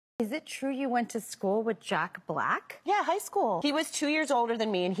Is it true you went to school with Jack Black? Yeah, high school. He was 2 years older than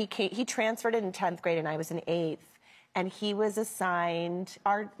me, and he transferred in 10th grade, and I was in 8th. And he was assigned,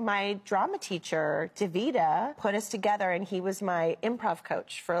 my drama teacher, Davida, put us together, and he was my improv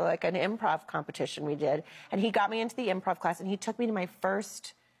coach for like an improv competition we did. And he got me into the improv class, and he took me to my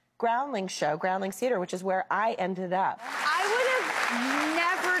first Groundling show, Groundlings Theater, which is where I ended up. I would have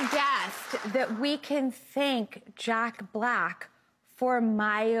never guessed that we can thank Jack Black for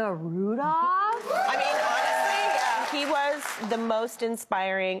Maya Rudolph. I mean, honestly, he was the most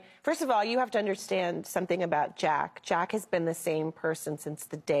inspiring. First of all, you have to understand something about Jack. Jack has been the same person since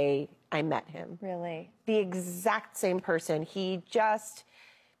the day I met him. Really? The exact same person. He's just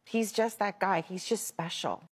that guy. He's just special.